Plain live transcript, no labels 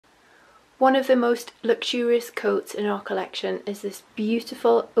One of the most luxurious coats in our collection is this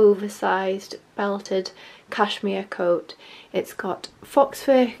beautiful oversized belted cashmere coat. It's got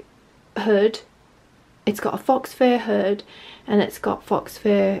foxfur hood, it's got a foxfur hood, and it's got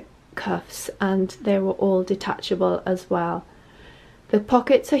foxfur cuffs, and they were all detachable as well. The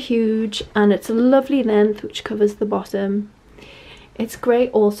pockets are huge and it's a lovely length which covers the bottom. It's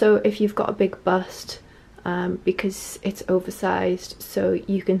great also if you've got a big bust, because it's oversized, so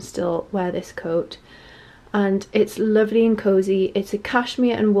you can still wear this coat. And it's lovely and cozy. It's a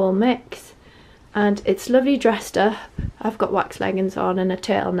cashmere and wool mix, and it's lovely dressed up. I've got wax leggings on and a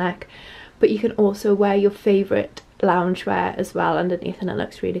turtleneck, but you can also wear your favourite loungewear as well underneath, and it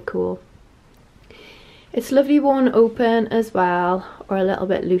looks really cool. It's lovely worn open as well, or a little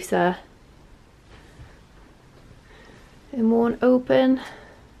bit looser. And worn open,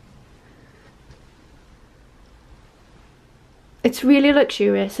 it's really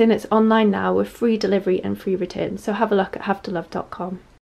luxurious, and it's online now with free delivery and free returns, so have a look at havetolove.com.